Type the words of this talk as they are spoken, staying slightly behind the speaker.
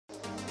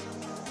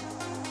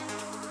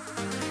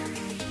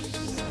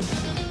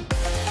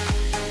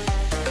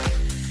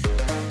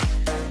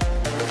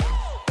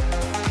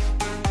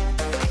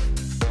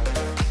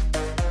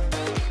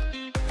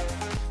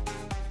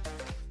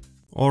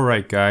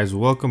Alright guys,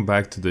 welcome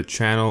back to the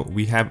channel.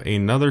 We have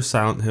another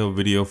Silent Hill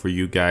video for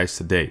you guys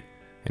today.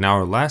 In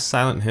our last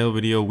Silent Hill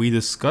video, we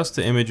discussed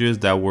the images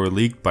that were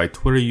leaked by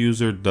Twitter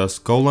user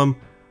DustGolem.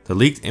 The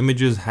leaked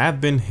images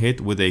have been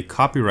hit with a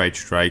copyright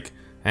strike,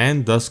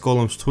 and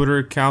DustGolem's Twitter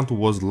account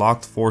was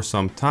locked for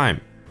some time.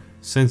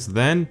 Since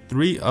then,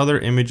 3 other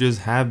images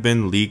have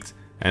been leaked,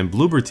 and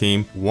Bloober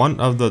Team, one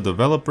of the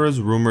developers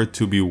rumored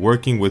to be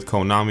working with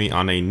Konami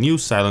on a new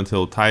Silent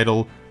Hill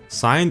title,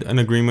 signed an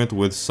agreement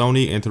with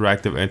Sony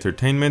Interactive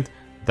Entertainment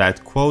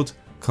that, quote,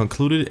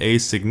 concluded a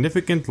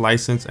significant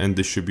license and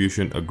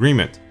distribution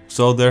agreement.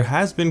 So there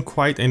has been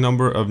quite a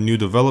number of new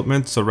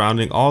developments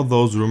surrounding all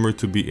those rumored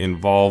to be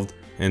involved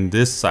in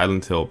this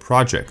Silent Hill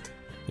project.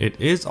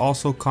 It is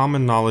also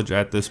common knowledge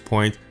at this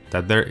point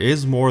that there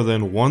is more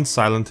than one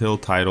Silent Hill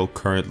title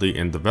currently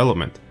in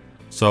development.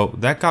 So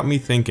that got me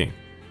thinking,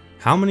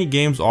 how many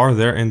games are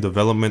there in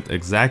development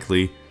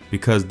exactly?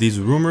 Because these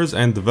rumors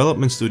and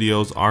development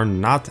studios are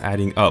not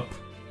adding up.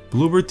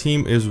 Bloober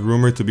Team is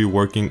rumored to be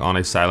working on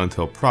a Silent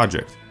Hill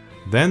project.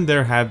 Then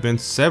there have been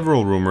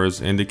several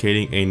rumors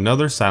indicating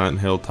another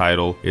Silent Hill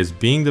title is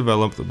being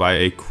developed by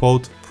a,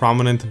 quote,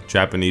 prominent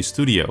Japanese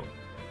studio.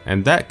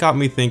 And that got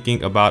me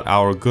thinking about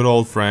our good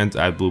old friends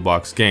at Blue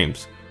Box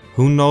Games.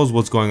 Who knows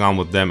what's going on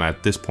with them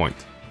at this point?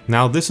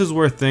 Now this is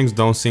where things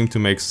don't seem to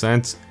make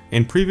sense.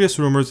 In previous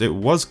rumors, it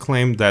was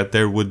claimed that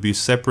there would be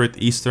separate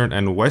Eastern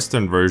and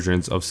Western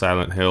versions of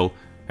Silent Hill,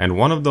 and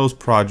one of those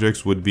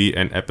projects would be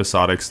an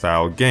episodic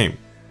style game,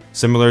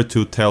 similar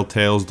to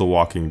Telltale's The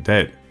Walking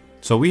Dead.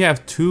 So we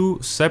have 2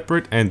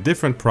 separate and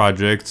different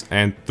projects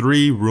and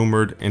 3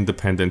 rumored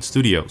independent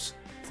studios.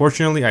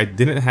 Fortunately, I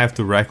didn't have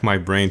to rack my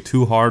brain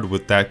too hard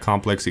with that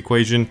complex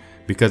equation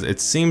because it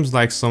seems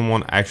like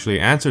someone actually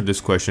answered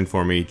this question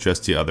for me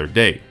just the other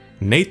day.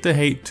 Nate the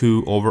Hate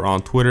 2 over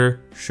on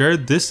Twitter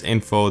shared this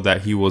info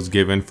that he was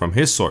given from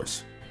his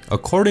source.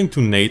 According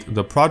to Nate,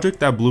 the project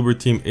that Bloober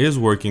Team is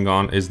working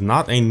on is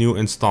not a new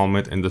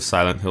installment in the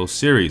Silent Hill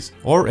series,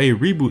 or a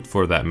reboot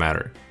for that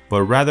matter,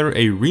 but rather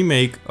a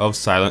remake of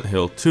Silent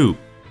Hill 2.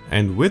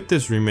 And with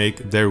this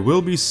remake, there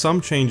will be some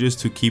changes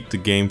to keep the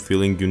game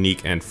feeling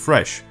unique and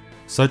fresh,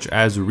 such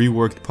as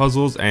reworked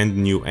puzzles and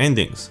new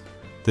endings.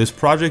 This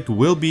project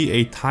will be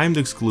a timed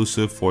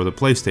exclusive for the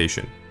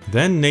PlayStation.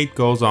 Then Nate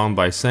goes on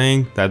by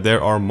saying that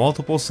there are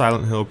multiple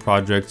Silent Hill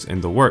projects in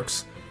the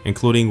works,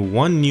 including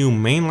one new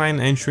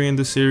mainline entry in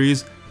the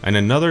series and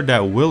another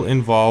that will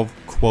involve,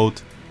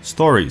 quote,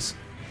 stories.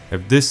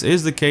 If this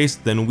is the case,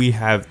 then we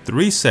have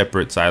 3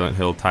 separate Silent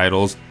Hill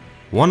titles,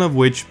 one of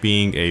which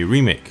being a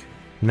remake.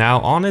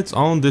 Now on its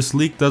own, this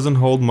leak doesn't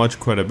hold much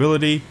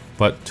credibility,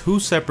 but 2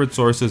 separate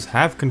sources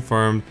have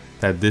confirmed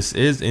that this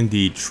is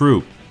indeed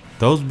true,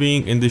 those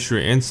being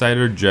industry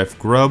insider Jeff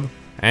Grubb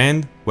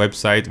and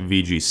website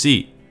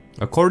VGC.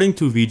 According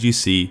to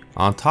VGC,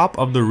 on top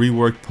of the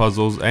reworked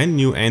puzzles and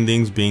new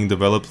endings being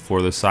developed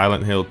for the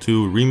Silent Hill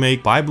 2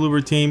 remake by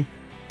Bloober Team,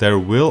 there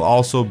will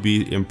also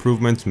be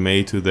improvements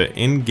made to the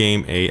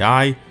in-game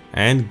AI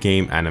and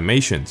game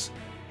animations.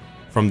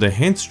 From the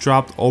hints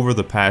dropped over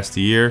the past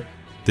year,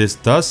 this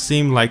does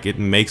seem like it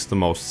makes the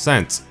most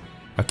sense.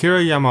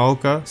 Akira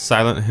Yamaoka,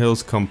 Silent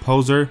Hill's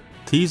composer,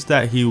 teased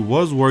that he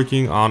was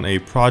working on a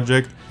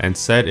project and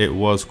said it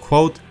was,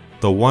 quote,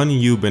 the one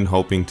you've been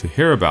hoping to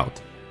hear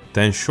about.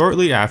 Then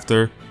shortly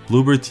after,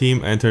 Bloober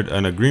Team entered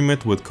an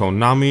agreement with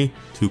Konami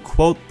to,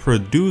 quote,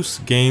 produce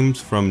games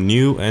from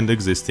new and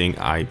existing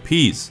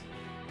IPs.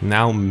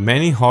 Now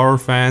many horror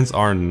fans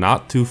are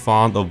not too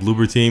fond of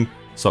Bloober Team,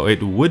 so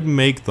it would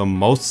make the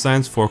most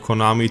sense for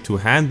Konami to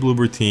hand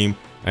Bloober Team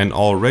an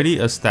already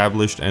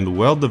established and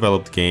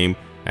well-developed game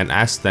and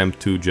ask them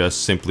to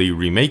just simply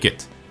remake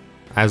it.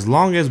 As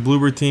long as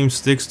Bloober Team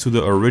sticks to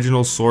the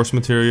original source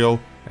material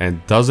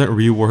and doesn't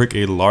rework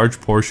a large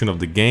portion of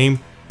the game,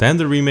 then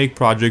the remake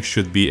project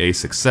should be a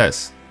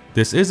success.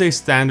 This is a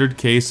standard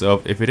case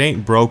of if it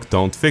ain't broke,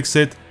 don't fix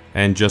it,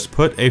 and just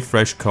put a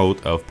fresh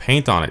coat of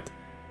paint on it.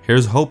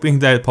 Here's hoping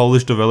that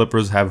Polish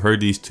developers have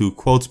heard these 2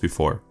 quotes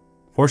before.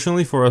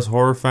 Fortunately for us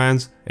horror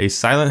fans, a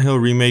Silent Hill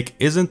remake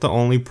isn't the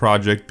only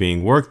project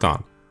being worked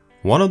on.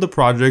 One of the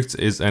projects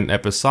is an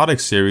episodic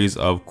series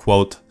of,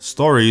 quote,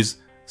 stories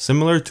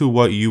similar to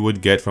what you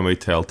would get from a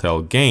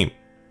Telltale game.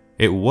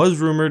 It was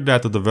rumored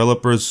that the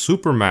developers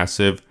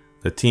Supermassive,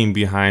 the team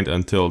behind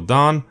Until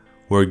Dawn,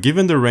 were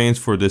given the reins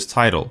for this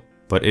title,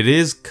 but it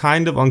is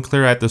kind of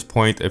unclear at this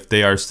point if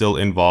they are still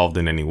involved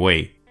in any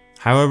way.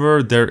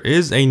 However, there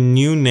is a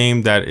new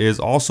name that is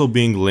also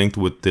being linked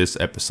with this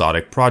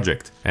episodic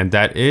project, and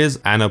that is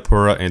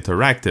Annapurna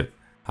Interactive.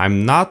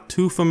 I'm not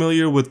too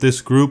familiar with this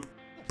group,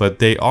 but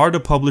they are the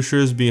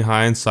publishers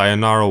behind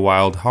Sayonara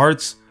Wild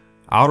Hearts,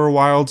 Outer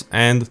Wilds,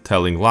 and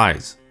Telling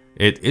Lies.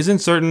 It isn't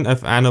certain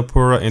if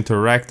Annapurna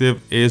Interactive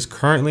is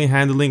currently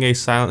handling a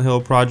Silent Hill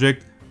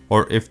project,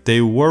 or if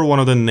they were one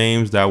of the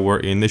names that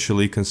were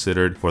initially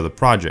considered for the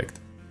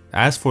project.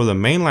 As for the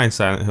mainline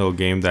Silent Hill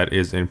game that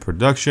is in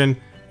production,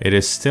 it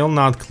is still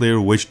not clear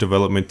which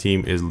development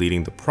team is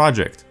leading the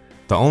project.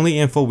 The only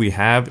info we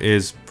have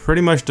is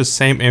pretty much the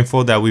same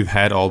info that we've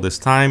had all this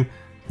time,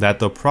 that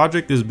the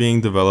project is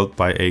being developed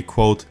by a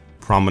quote,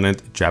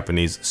 prominent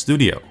Japanese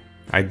studio.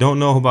 I don't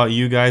know about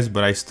you guys,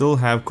 but I still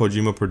have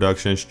Kojima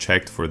Productions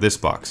checked for this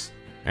box.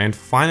 And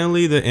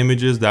finally, the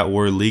images that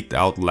were leaked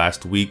out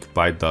last week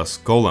by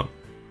Dusk Golem.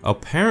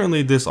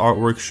 Apparently this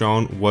artwork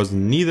shown was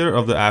neither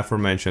of the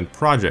aforementioned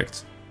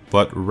projects,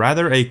 but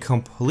rather a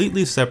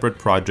completely separate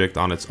project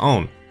on its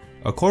own.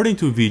 According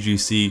to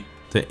VGC,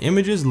 the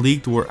images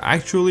leaked were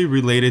actually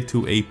related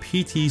to a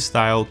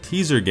PT-style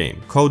teaser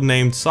game,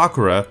 codenamed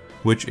Sakura,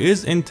 which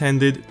is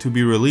intended to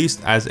be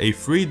released as a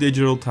free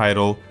digital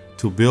title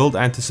to build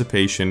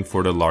anticipation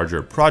for the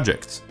larger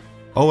projects.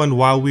 Oh, and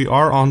while we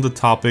are on the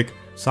topic,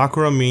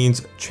 Sakura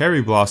means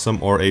cherry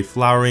blossom or a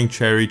flowering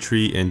cherry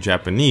tree in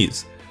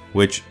Japanese,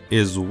 which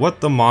is what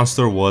the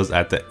monster was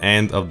at the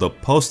end of the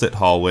post-it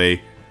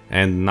hallway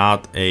and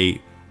not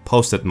a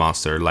post-it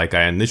monster like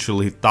I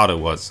initially thought it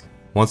was.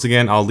 Once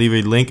again, I'll leave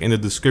a link in the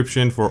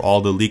description for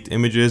all the leaked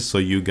images so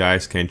you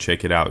guys can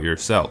check it out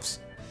yourselves.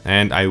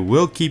 And I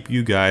will keep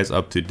you guys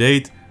up to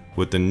date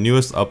with the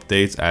newest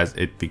updates as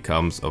it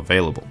becomes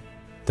available.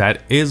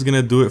 That is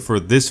gonna do it for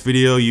this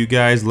video, you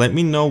guys. Let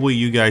me know what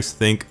you guys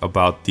think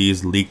about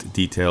these leaked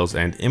details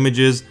and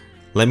images.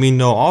 Let me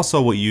know also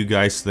what you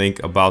guys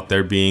think about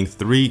there being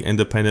 3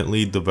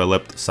 independently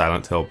developed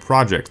Silent Hill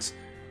projects.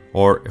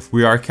 Or if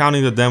we are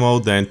counting the demo,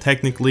 then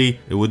technically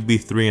it would be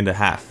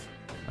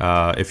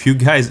 3.5. If you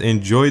guys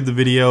enjoyed the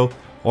video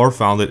or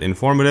found it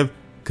informative,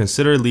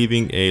 consider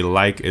leaving a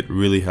like. It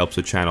really helps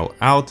the channel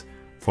out.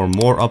 For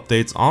more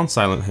updates on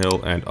Silent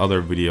Hill and other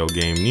video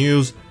game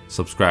news,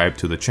 subscribe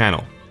to the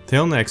channel.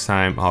 Till next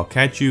time, I'll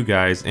catch you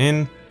guys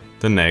in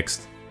the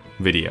next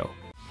video.